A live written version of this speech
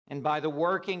And by the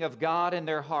working of God in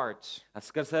their hearts. A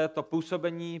skrze to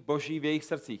působení Boží v jejich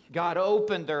srdcích. God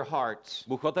opened their hearts.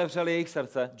 Bůh otevřel jejich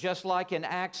srdce. Just like in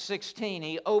Acts 16,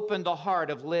 he opened the heart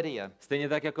of Lydia. Stejně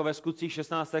tak jako ve Skutcích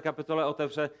 16. kapitole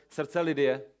otevře srdce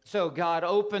Lidie. So God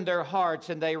opened their hearts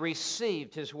and they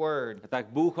received his word. Tak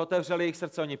Bůh otevřel jejich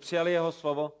srdce, oni přijali jeho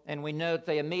slovo. And we know that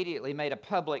they immediately made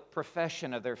a public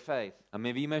profession of their faith. A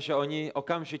my víme, že oni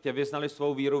okamžitě vyznali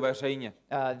svou víru veřejně.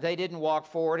 They didn't walk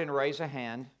forward and raise a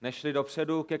hand. Nešli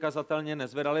dopředu ke kazatelně,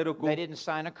 nezvedali ruku. They didn't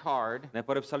sign a card.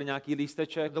 Nepodepsali nějaký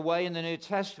lísteček. The way in the New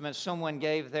Testament someone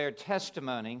gave their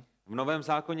testimony V Novém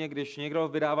zákoně, když někdo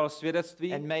vydával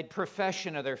svědectví and made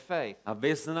profession of their faith a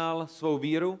vyznal svou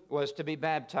víru, was to be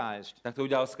baptized. tak to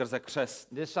udělal skrze křest.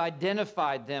 This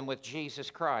identified them with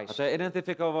Jesus A Christ. to je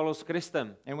identifikovalo s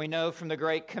Kristem. And we know from the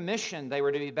Great Commission they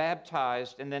were to be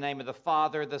baptized in the name of the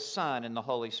Father, the Son, and the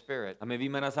Holy Spirit. A my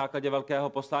víme na základě velkého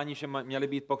poslání, že měli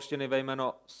být pokřtěni ve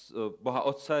jméno Boha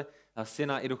Otce, a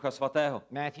Syna i Ducha Svatého.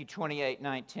 Matthew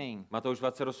 28:19. Matouš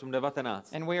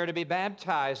 28:19. And we are to be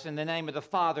baptized in the name of the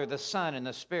Father, the Son, and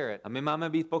the Spirit. A my máme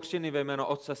být pokřtěni ve jméno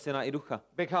Otce, Syna i Ducha.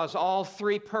 Because all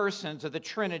three persons of the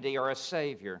Trinity are a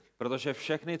Savior. Protože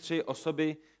všechny tři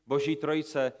osoby Boží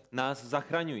trojice nás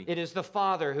zachraňují. It is the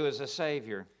Father who is a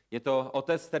Savior. Je to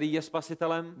Otec, který je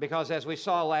spasitelem. Because as we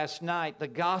saw last night,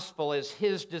 the gospel is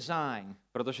his design.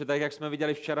 Protože tak, jak jsme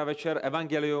viděli včera večer,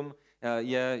 evangelium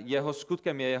je jeho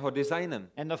skutkem, je jeho designem.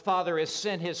 And the Father has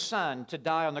sent his Son to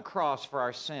die on the cross for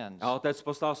our sins. A Otec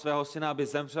poslal svého syna, aby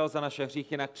zemřel za naše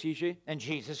hříchy na kříži. And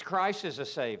Jesus Christ is a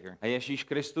Savior. A Ježíš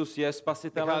Kristus je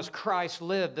spasitelem. Because Christ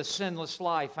lived the sinless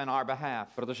life on our behalf.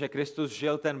 Protože Kristus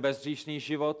žil ten bezhříšný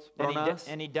život pro nás.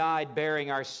 And he died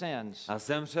bearing our sins. A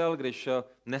zemřel, když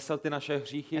nesl ty naše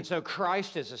hříchy. And so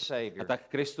Christ is a A Savior. tak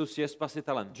Kristus je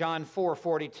spasitelem. John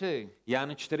 4:42. Jan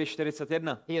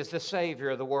 4:41. He is the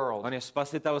Savior of the world. On je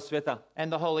spasitel světa. And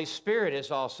the Holy Spirit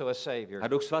is also a Savior. A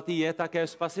Duch Svatý je také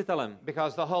spasitelem.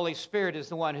 Because the Holy Spirit is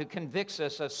the one who convicts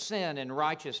us of sin and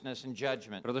righteousness and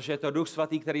judgment. Protože je to Duch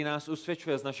Svatý, který nás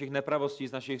usvědčuje z našich nepravostí,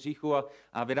 z našich hříchů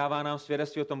a vydává nám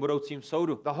svědectví o tom budoucím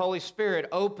soudu. The Holy Spirit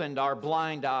opened our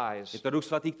blind eyes. Je to Duch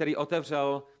Svatý, který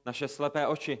otevřel naše slepé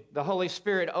oči. The Holy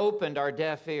Spirit opened our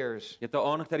deaf ears. Je to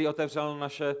on, který otevřel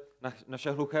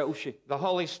naše hluché uši. The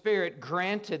Holy Spirit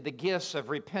granted the gifts of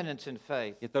repentance and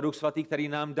faith. Je to Duch Svatý, který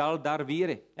nám dal dar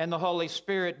víry. And the Holy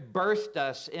Spirit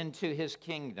birthed us into his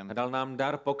kingdom. A dal nám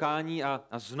dar pokání a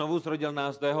znovu zrodil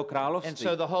nás do jeho království. And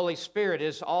so the Holy Spirit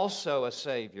is also a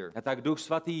Savior. A tak Duch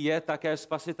Svatý je také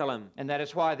spasitelem. And that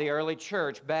is why the early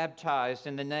church baptized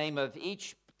in the name of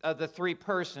each of the three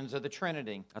persons of the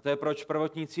Trinity. A to je proč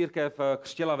prvotní církev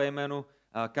křtila ve jménu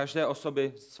každé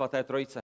osoby svaté trojice.